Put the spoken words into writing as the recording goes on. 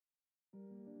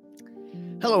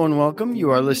Hello and welcome. You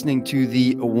are listening to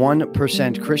the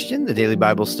 1% Christian, the daily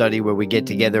Bible study where we get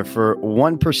together for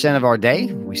 1% of our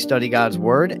day. We study God's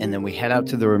word and then we head out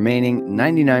to the remaining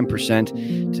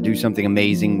 99% to do something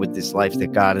amazing with this life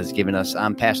that God has given us.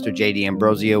 I'm Pastor J.D.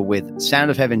 Ambrosio with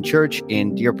Sound of Heaven Church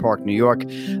in Deer Park, New York.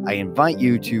 I invite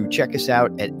you to check us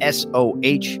out at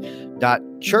soh.church.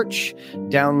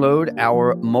 Download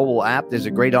our mobile app. There's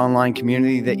a great online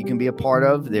community that you can be a part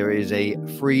of. There is a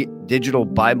free digital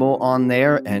Bible on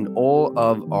there and all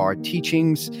of our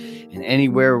teachings, and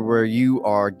anywhere where you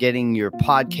are getting your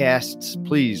podcasts,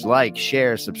 please like,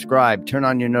 share, subscribe, turn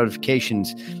on your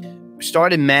notifications. We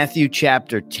started Matthew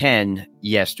chapter 10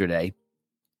 yesterday,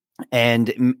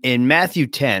 and in Matthew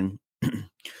 10,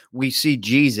 we see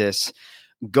Jesus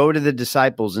go to the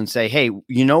disciples and say, hey,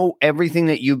 you know, everything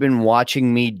that you've been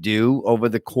watching me do over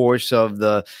the course of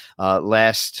the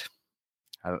last,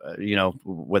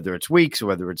 whether it's weeks or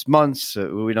whether it's months,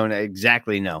 we don't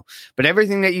exactly know. But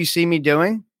everything that you see me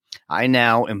doing, I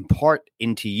now impart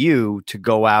into you to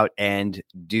go out and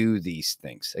do these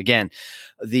things. Again,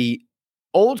 the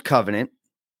old covenant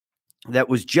that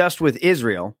was just with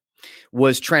Israel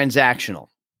was transactional.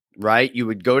 Right? You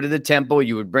would go to the temple,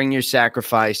 you would bring your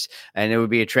sacrifice, and it would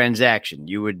be a transaction.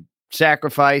 You would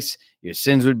sacrifice, your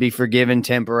sins would be forgiven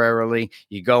temporarily.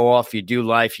 You go off, you do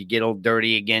life, you get all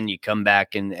dirty again, you come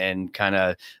back and kind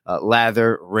of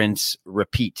lather, rinse,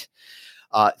 repeat.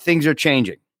 Things are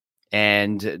changing,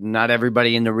 and not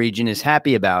everybody in the region is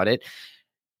happy about it.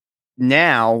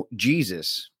 Now,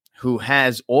 Jesus, who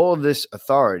has all of this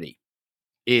authority,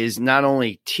 is not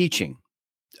only teaching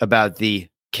about the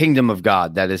kingdom of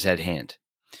God that is at hand.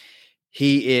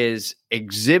 He is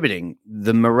exhibiting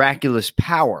the miraculous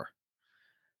power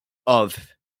of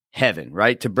heaven,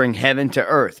 right? To bring heaven to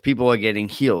earth. People are getting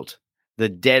healed. The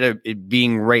dead are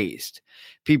being raised.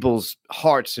 People's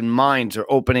hearts and minds are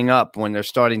opening up when they're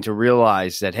starting to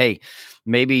realize that, hey,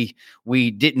 maybe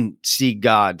we didn't see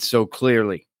God so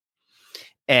clearly.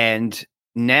 And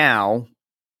now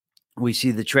we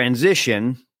see the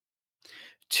transition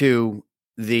to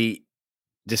the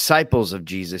disciples of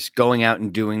Jesus going out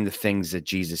and doing the things that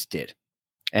Jesus did.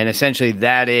 And essentially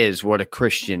that is what a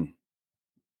Christian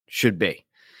should be,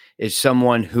 is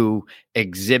someone who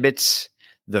exhibits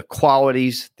the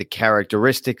qualities, the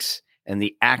characteristics, and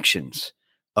the actions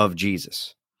of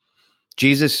Jesus.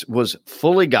 Jesus was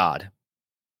fully God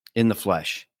in the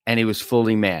flesh, and he was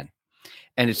fully man.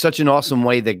 And it's such an awesome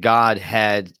way that God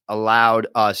had allowed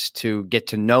us to get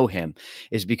to know him,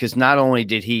 is because not only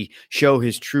did he show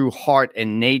his true heart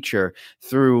and nature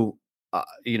through,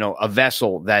 a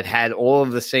vessel that had all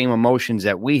of the same emotions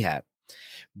that we have,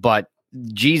 but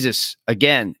Jesus,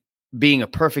 again, being a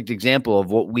perfect example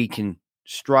of what we can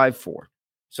strive for.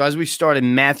 So as we started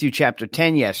Matthew chapter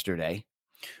 10 yesterday,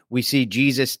 we see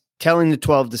Jesus telling the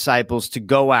 12 disciples to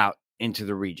go out into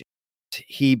the region.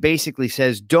 He basically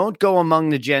says, don't go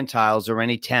among the Gentiles or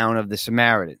any town of the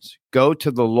Samaritans. Go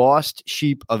to the lost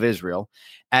sheep of Israel.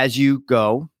 As you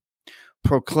go,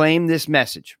 proclaim this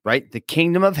message, right? The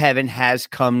kingdom of heaven has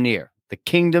come near. The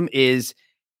kingdom is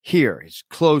here. It's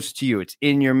close to you. It's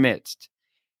in your midst.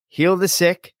 Heal the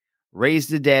sick, raise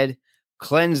the dead,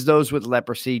 cleanse those with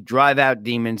leprosy, drive out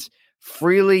demons.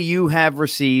 Freely you have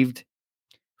received,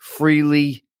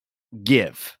 freely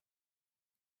give.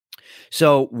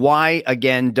 So why,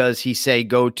 again, does he say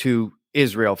go to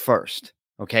Israel first?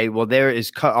 Okay, well, there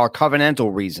is our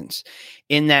covenantal reasons.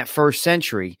 In that first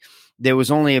century, there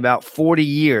was only about 40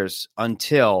 years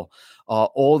until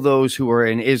all those who were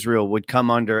in Israel would come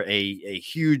under a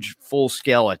huge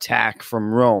full-scale attack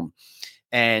from Rome.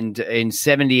 And in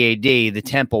 70 AD, the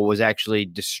temple was actually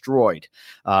destroyed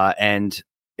and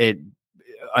it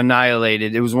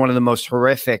annihilated. It was one of the most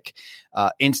horrific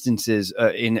instances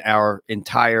in our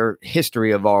entire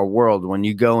history of our world. When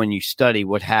you go and you study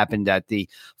what happened at the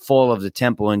fall of the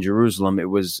temple in Jerusalem, it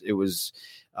was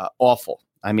awful.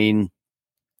 I mean,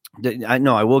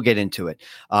 I will get into it.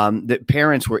 The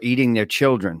parents were eating their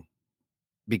children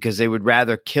because they would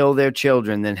rather kill their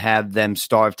children than have them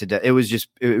starve to death. It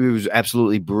was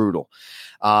absolutely brutal.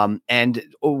 And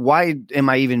why am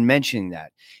I even mentioning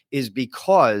that? Is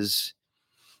because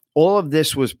all of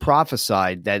this was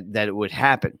prophesied that it would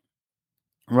happen,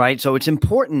 right? So it's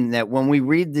important that when we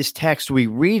read this text, we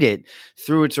read it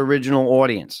through its original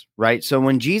audience, right? So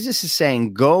when Jesus is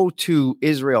saying, go to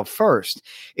Israel first,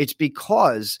 it's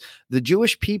because the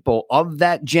Jewish people of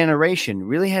that generation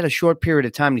really had a short period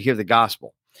of time to hear the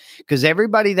gospel, because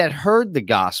everybody that heard the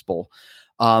gospel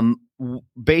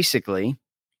basically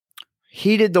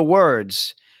heeded the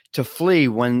words to flee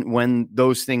when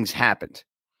those things happened.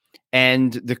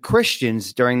 And the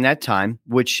Christians during that time,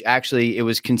 which actually it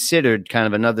was considered kind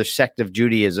of another sect of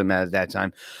Judaism at that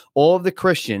time, all of the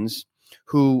Christians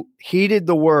who heeded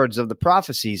the words of the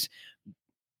prophecies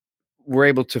were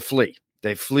able to flee.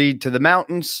 They fled to the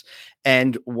mountains,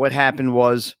 and what happened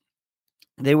was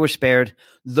they were spared.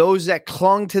 Those that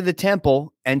clung to the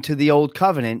temple and to the old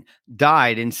covenant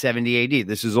died in 70 AD.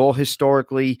 This is all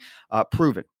historically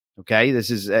proven. Okay, this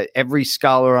is every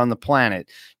scholar on the planet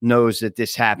knows that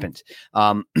this happened.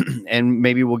 And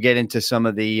maybe we'll get into some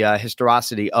of the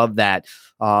historicity of that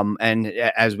and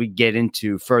as we get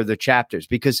into further chapters,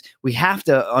 because we have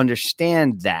to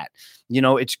understand that. You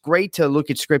know, it's great to look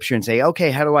at scripture and say,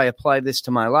 okay, how do I apply this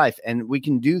to my life? And we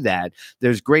can do that.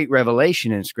 There's great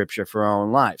revelation in scripture for our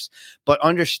own lives, but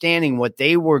understanding what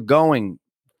they were going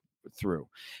through.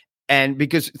 And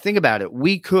because think about it,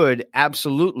 we could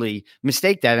absolutely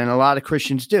mistake that. And a lot of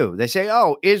Christians do. They say,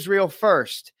 oh, Israel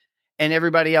first and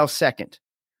everybody else second.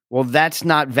 Well, that's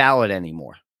not valid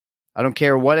anymore. I don't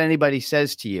care what anybody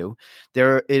says to you.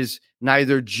 There is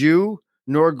neither Jew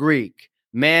nor Greek,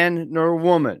 man nor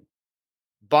woman,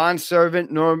 bondservant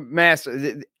nor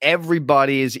master.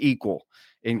 Everybody is equal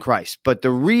in Christ. But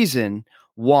the reason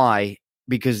why,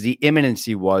 because the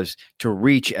imminency was to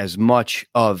reach as much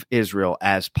of Israel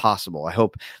as possible. I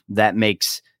hope that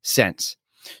makes sense.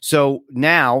 So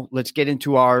now let's get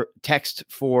into our text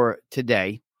for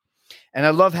today. And I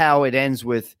love how it ends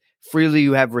with freely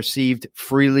you have received,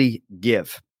 freely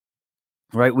give.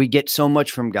 Right? We get so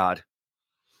much from God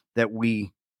that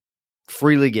we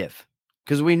freely give.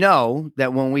 Because we know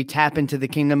that when we tap into the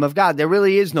kingdom of God, there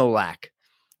really is no lack.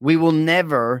 We will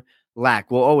never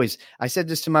lack. We'll always, I said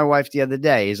this to my wife the other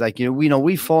day, is like,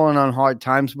 we've fallen on hard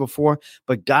times before,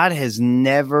 but God has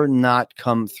never not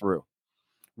come through.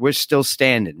 We're still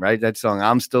standing, right? That song,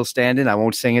 I'm still standing. I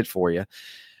won't sing it for you,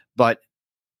 but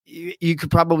you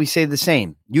could probably say the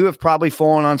same. You have probably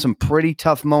fallen on some pretty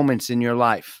tough moments in your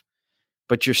life,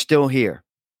 but you're still here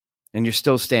and you're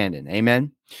still standing.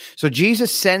 Amen. So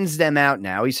Jesus sends them out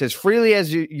now. He says, freely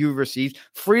as you've received,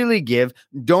 freely give.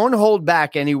 Don't hold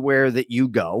back anywhere that you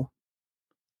go.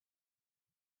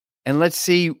 And let's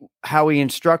see how he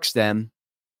instructs them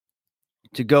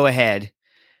to go ahead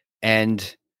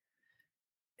and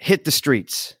hit the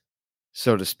streets,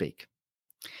 so to speak.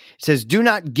 It says, do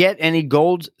not get any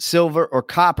gold, silver, or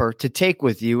copper to take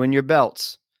with you in your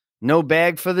belts. No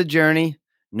bag for the journey,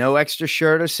 no extra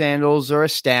shirt or sandals or a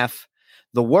staff.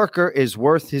 The worker is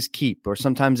worth his keep, or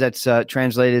sometimes that's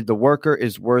translated, the worker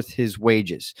is worth his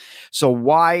wages. So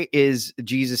why is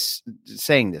Jesus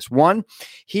saying this? One,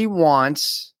 he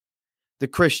wants the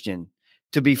Christian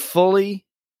to be fully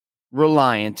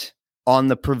reliant on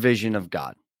the provision of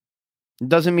God. It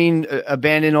doesn't mean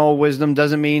abandon all wisdom.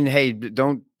 Doesn't mean, hey,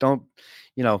 don't throw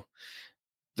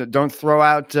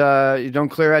out, don't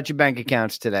clear out your bank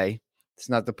accounts today. It's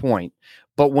not the point.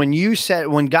 But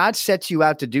when God sets you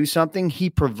out to do something,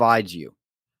 he provides you,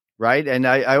 right? And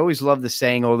I always love the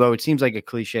saying, although it seems like a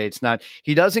cliche, it's not.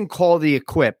 He doesn't call the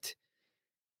equipped.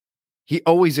 He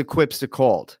always equips the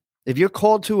called. If you're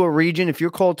called to a region, if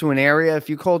you're called to an area,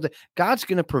 God's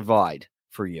going to provide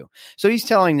for you. So he's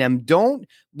telling them, don't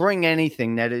bring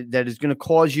anything that is going to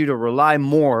cause you to rely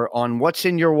more on what's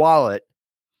in your wallet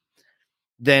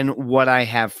than what I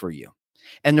have for you.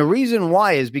 And the reason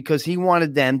why is because he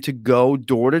wanted them to go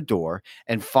door to door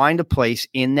and find a place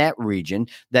in that region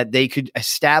that they could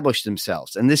establish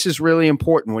themselves. And this is really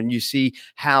important when you see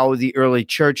how the early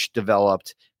church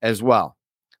developed as well.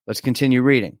 Let's continue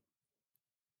reading.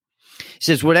 It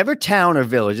says, whatever town or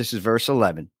village, this is verse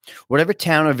 11, whatever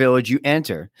town or village you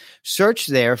enter, search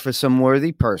there for some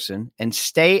worthy person and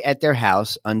stay at their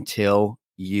house until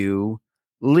you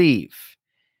leave.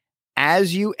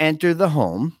 As you enter the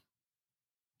home,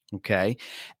 give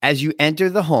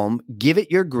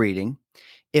it your greeting.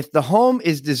 If the home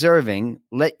is deserving,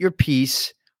 let your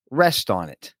peace rest on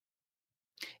it.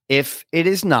 If it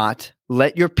is not,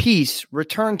 let your peace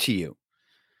return to you.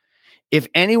 If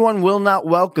anyone will not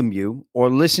welcome you or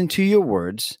listen to your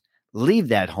words, leave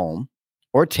that home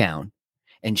or town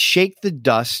and shake the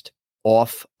dust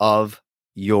off of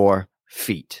your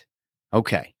feet.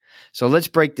 Okay, so let's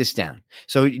break this down.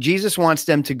 So Jesus wants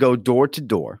them to go door to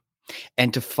door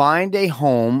and to find a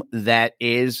home that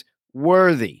is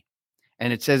worthy.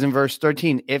 And it says in verse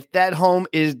 13, if that home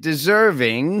is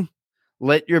deserving,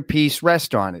 let your peace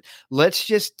rest on it. Let's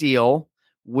just deal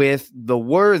with the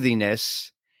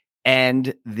worthiness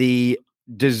and the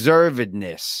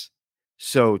deservedness,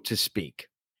 so to speak.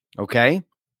 Okay?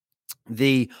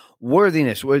 The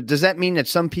worthiness. Does that mean that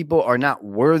some people are not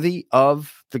worthy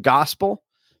of the gospel?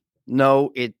 No,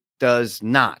 it does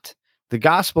not. The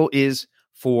gospel is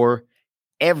for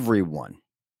everyone.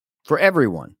 For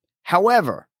everyone.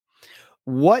 However,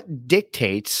 what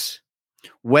dictates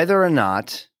whether or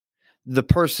not the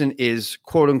person is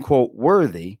quote unquote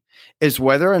worthy is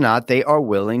whether or not they are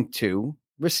willing to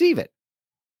receive it.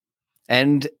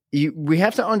 And we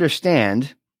have to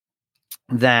understand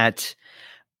that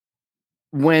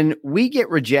when we get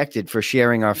rejected for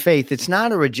sharing our faith, it's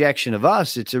not a rejection of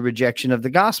us, it's a rejection of the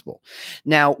gospel.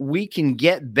 Now, we can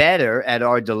get better at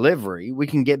our delivery. We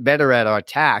can get better at our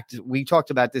tact. We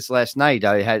talked about this last night.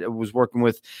 I was working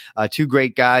with two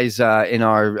great guys in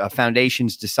our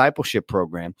Foundations discipleship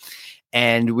program.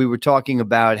 And we were talking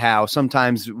about how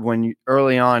sometimes when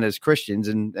early on as Christians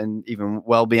and even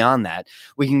well beyond that,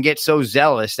 we can get so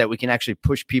zealous that we can actually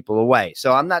push people away.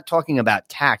 So I'm not talking about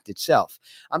tact itself.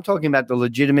 I'm talking about the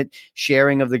legitimate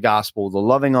sharing of the gospel, the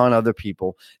loving on other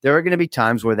people. There are going to be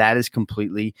times where that is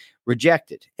completely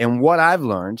rejected. And what I've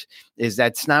learned is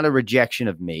that's not a rejection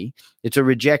of me. It's a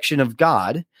rejection of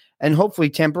God. And hopefully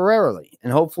temporarily.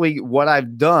 And hopefully what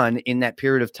I've done in that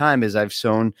period of time is I've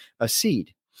sown a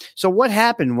seed. So what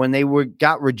happened when they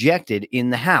got rejected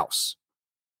in the house?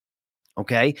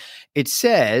 Okay. It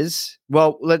says,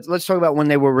 well, let's talk about when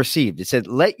they were received. It said,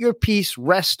 let your peace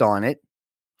rest on it.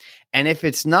 And if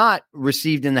it's not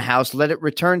received in the house, let it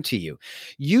return to you.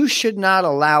 You should not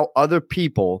allow other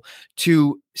people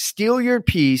to steal your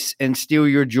peace and steal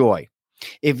your joy.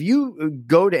 If you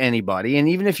go to anybody, and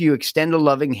even if you extend a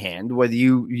loving hand, whether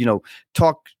you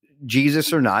talk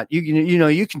Jesus or not,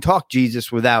 you can talk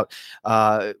Jesus without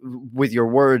with your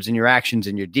words and your actions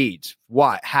and your deeds.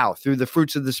 Why? How? Through the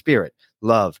fruits of the Spirit: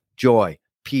 love, joy,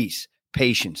 peace,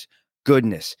 patience,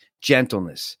 goodness,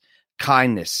 gentleness,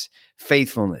 kindness,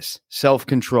 faithfulness,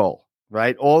 self-control.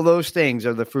 Right? All those things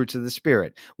are the fruits of the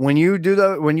Spirit. When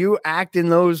you act in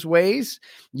those ways,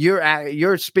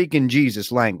 you're speaking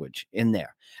Jesus language in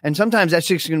there. And sometimes that's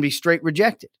just going to be straight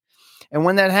rejected. And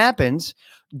when that happens,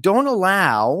 don't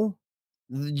allow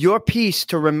your peace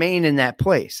to remain in that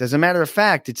place. As a matter of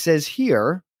fact, it says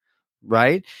here,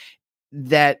 right,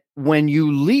 that when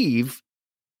you leave,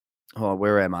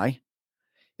 where am I?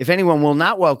 If anyone will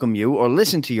not welcome you or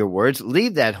listen to your words,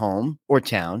 leave that home or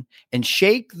town and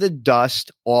shake the dust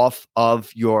off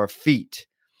of your feet.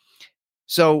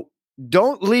 So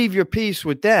don't leave your peace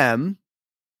with them.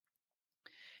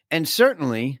 And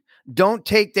certainly don't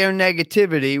take their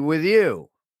negativity with you.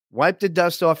 Wipe the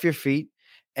dust off your feet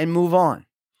and move on.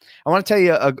 I want to tell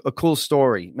you a cool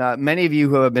story. Many of you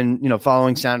who have been,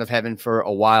 following Sound of Heaven for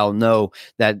a while know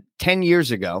that 10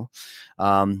 years ago,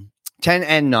 10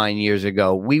 and 9 years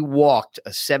ago, we walked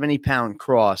a 70-pound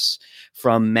cross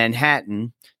from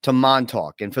Manhattan to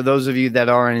Montauk. And for those of you that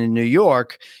are in New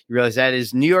York, you realize that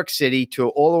is New York City to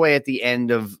all the way at the end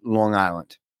of Long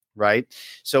Island, right?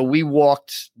 So we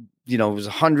walked, it was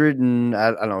 100 and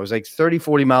I don't know, it was like 30,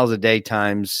 40 miles a day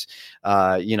times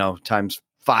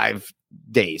 5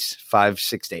 days,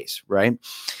 6 days, right?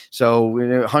 So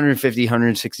 150,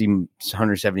 160,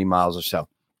 170 miles or so.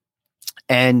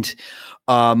 And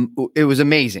it was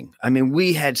amazing. I mean,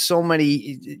 we had so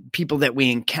many people that we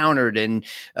encountered and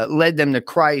led them to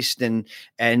Christ, and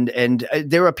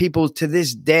there are people to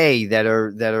this day that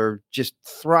are just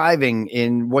thriving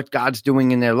in what God's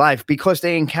doing in their life because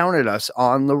they encountered us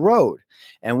on the road,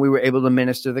 and we were able to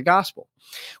minister the gospel.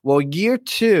 Well, year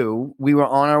 2, we were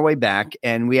on our way back,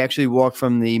 and we actually walked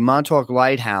from the Montauk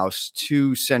Lighthouse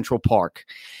to Central Park,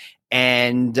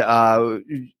 and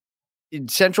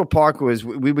Central Park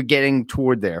we were getting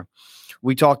toward there.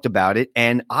 We talked about it,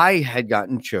 and I had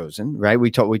gotten chosen, right?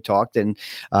 We talked, and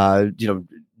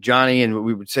Johnny, and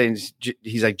we would say,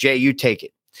 he's like, Jay, you take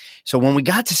it. So when we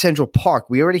got to Central Park,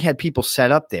 we already had people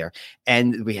set up there,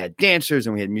 and we had dancers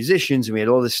and we had musicians and we had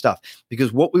all this stuff,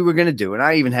 because what we were going to do, and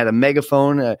I even had a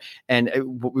megaphone, and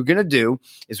what we were going to do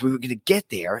is we were going to get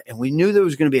there, and we knew there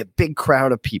was going to be a big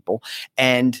crowd of people,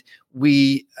 and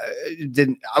I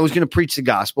was going to preach the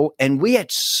gospel, and we had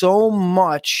so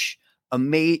many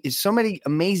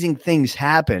amazing things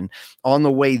happen on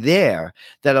the way there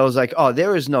that I was like, oh,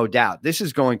 there is no doubt this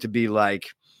is going to be like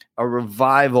a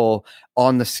revival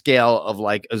on the scale of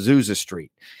like Azusa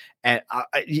Street. And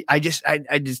I just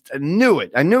knew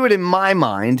it. I knew it in my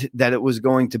mind that it was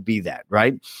going to be that,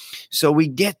 right? So we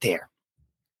get there.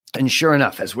 And sure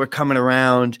enough, as we're coming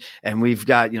around and we've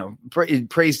got,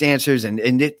 praise dancers and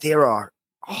there are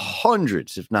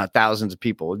hundreds, if not thousands of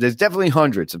people. There's definitely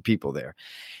hundreds of people there.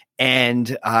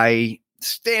 And I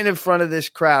stand in front of this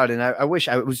crowd, and I wish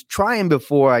I was trying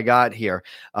before I got here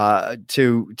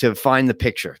to find the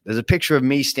picture. There's a picture of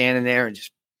me standing there and just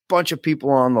a bunch of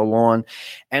people on the lawn,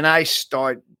 and I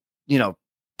start,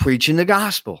 preaching the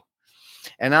gospel.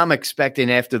 And I'm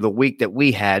expecting after the week that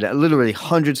we had, literally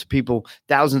hundreds of people,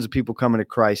 thousands of people coming to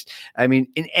Christ. I mean,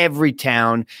 in every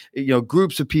town,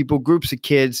 groups of people, groups of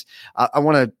kids. I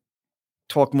want to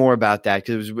talk more about that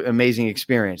because it was an amazing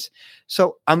experience.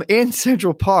 So I'm in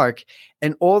Central Park,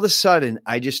 and all of a sudden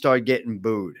I just started getting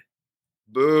booed.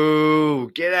 Boo,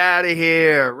 get out of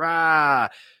here. Rah.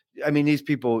 I mean, these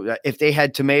people, if they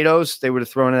had tomatoes, they would have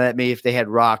thrown it at me. If they had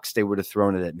rocks, they would have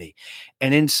thrown it at me.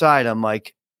 And inside, I'm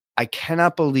like, I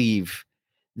cannot believe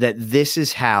that this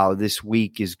is how this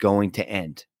week is going to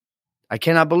end. I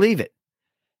cannot believe it.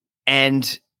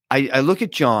 And I look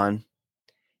at John,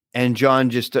 and John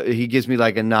just, he gives me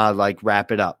like a nod, like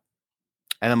wrap it up.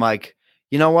 And I'm like,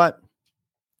 you know what?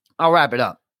 I'll wrap it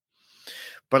up.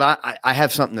 But I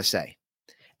have something to say.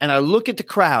 And I look at the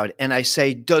crowd and I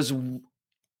say, do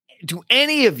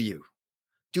any of you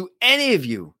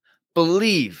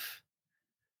believe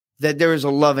that there is a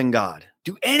loving God?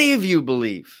 Do any of you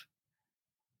believe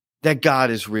that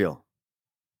God is real?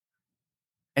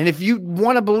 And if you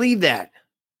want to believe that,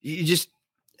 it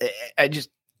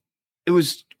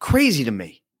was crazy to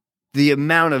me, the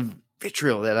amount of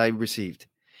vitriol that I received.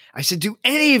 I said, do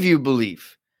any of you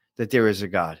believe that there is a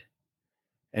God?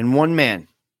 And one man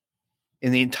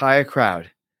in the entire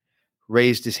crowd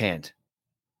raised his hand.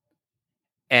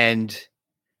 And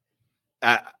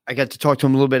I got to talk to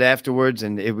him a little bit afterwards,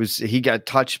 and he got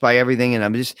touched by everything. And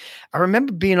I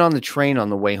remember being on the train on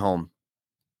the way home.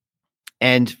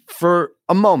 And for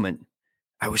a moment,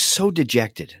 I was so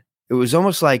dejected. It was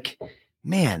almost like,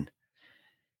 man,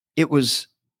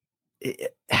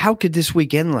 how could this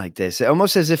week end like this?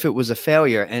 Almost as if it was a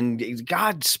failure. And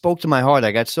God spoke to my heart.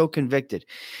 I got so convicted.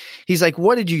 He's like,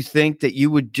 what did you think, that you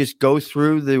would just go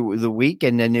through the week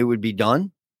and then it would be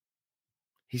done?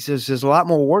 He says, there's a lot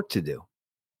more work to do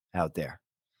out there.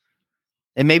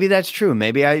 And maybe that's true.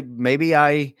 Maybe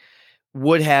I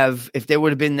would have, if there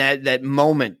would have been that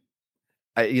moment,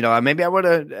 maybe I would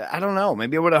have, I don't know.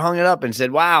 Maybe I would have hung it up and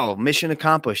said, wow, mission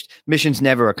accomplished. Mission's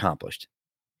never accomplished.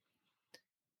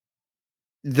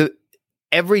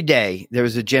 Every day there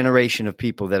is a generation of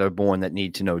people that are born that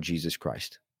need to know Jesus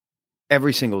Christ.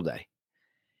 Every single day.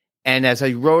 And as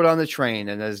I rode on the train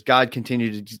and as God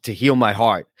continued to heal my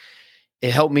heart,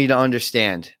 it helped me to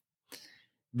understand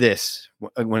this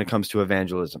when it comes to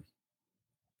evangelism,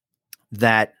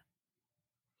 that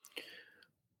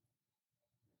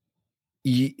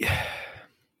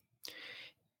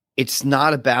it's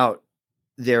not about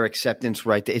their acceptance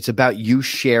right there. It's about you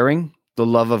sharing the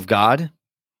love of God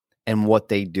and what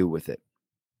they do with it.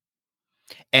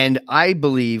 And I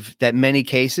believe that many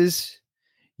cases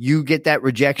you get that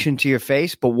rejection to your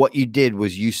face, but what you did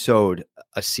was you sowed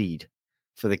a seed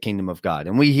for the kingdom of God.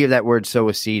 And we hear that word sow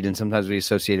a seed, and sometimes we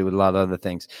associate it with a lot of other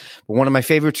things. But one of my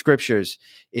favorite scriptures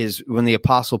is when the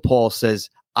Apostle Paul says,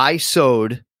 I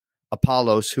sowed,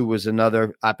 Apollos, who was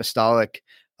another apostolic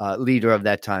leader of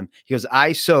that time. He goes,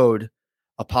 I sowed,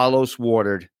 Apollos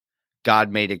watered,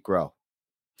 God made it grow.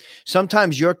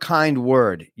 Sometimes your kind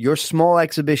word, your small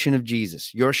exhibition of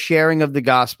Jesus, your sharing of the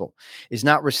gospel is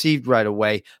not received right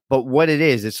away. But what it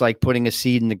is, it's like putting a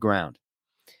seed in the ground.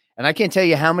 And I can't tell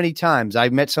you how many times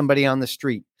I've met somebody on the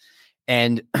street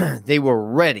and they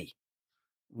were ready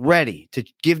to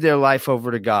give their life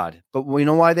over to God. But you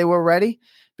know why they were ready?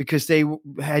 Because they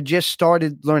had just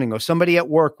started learning, or somebody at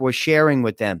work was sharing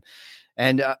with them.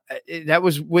 And that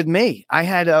was with me. I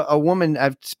had a woman,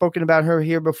 I've spoken about her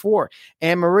here before,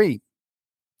 Anne Marie,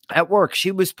 at work.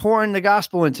 She was pouring the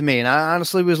gospel into me, and I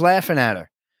honestly was laughing at her.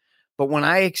 But when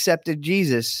I accepted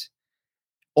Jesus,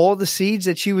 all the seeds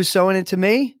that she was sowing into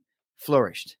me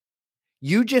flourished.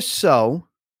 You just sow,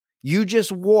 you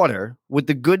just water with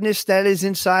the goodness that is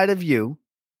inside of you,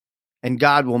 and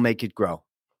God will make it grow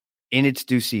in its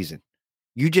due season.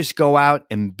 You just go out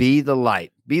and be the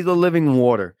light, be the living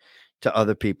water to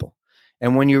other people.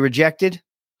 And when you're rejected,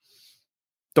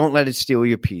 don't let it steal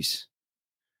your peace.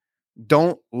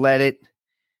 Don't let it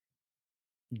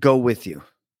go with you.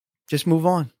 Just move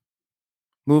on.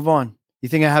 Move on. You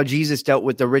think of how Jesus dealt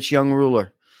with the rich young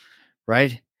ruler,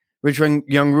 right? Rich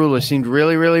young ruler seemed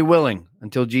really, really willing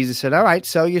until Jesus said, all right,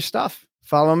 sell your stuff.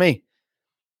 Follow me.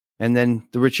 And then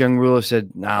the rich young ruler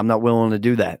said, nah, I'm not willing to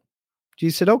do that.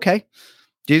 Jesus said, okay.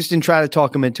 Jesus didn't try to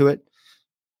talk him into it.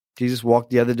 Jesus walked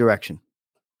the other direction.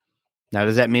 Now,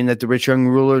 does that mean that the rich young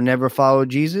ruler never followed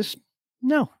Jesus?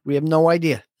 No, we have no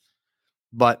idea.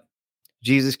 But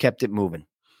Jesus kept it moving.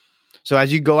 So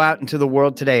as you go out into the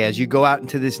world today, as you go out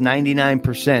into this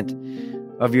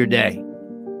 99% of your day,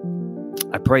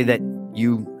 I pray that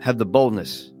you have the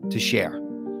boldness to share,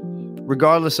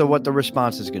 regardless of what the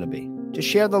response is going to be. Just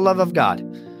share the love of God,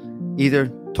 either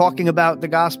talking about the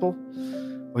gospel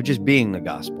or just being the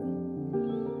gospel.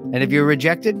 And if you're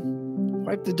rejected,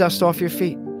 wipe the dust off your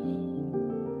feet,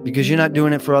 because you're not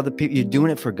doing it for other people. You're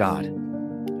doing it for God.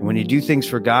 And when you do things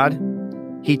for God,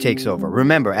 He takes over.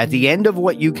 Remember, at the end of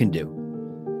what you can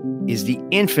do is the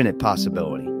infinite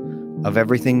possibility of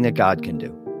everything that God can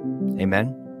do.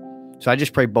 Amen. So I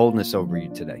just pray boldness over you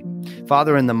today.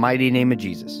 Father, in the mighty name of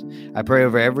Jesus, I pray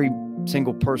over every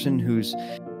single person who's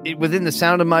within the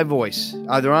sound of my voice,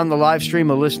 either on the live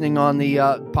stream or listening on the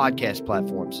podcast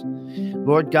platforms.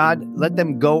 Lord God, let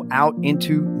them go out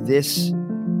into this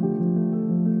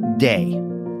day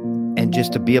and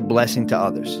just to be a blessing to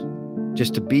others,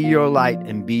 just to be your light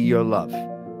and be your love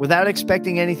without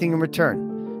expecting anything in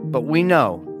return. But we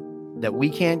know that we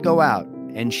can't go out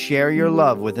and share your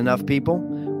love with enough people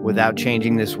without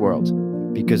changing this world,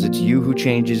 because it's you who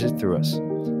changes it through us.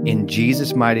 In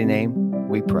Jesus' mighty name,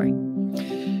 we pray.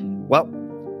 Well,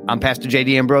 I'm Pastor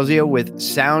J.D. Ambrosio with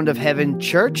Sound of Heaven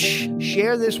Church.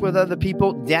 Share this with other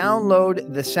people.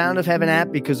 Download the Sound of Heaven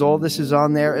app, because all this is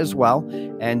on there as well.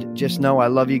 And just know I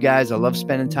love you guys. I love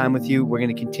spending time with you. We're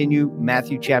going to continue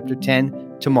Matthew chapter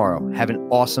 10 tomorrow. Have an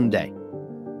awesome day.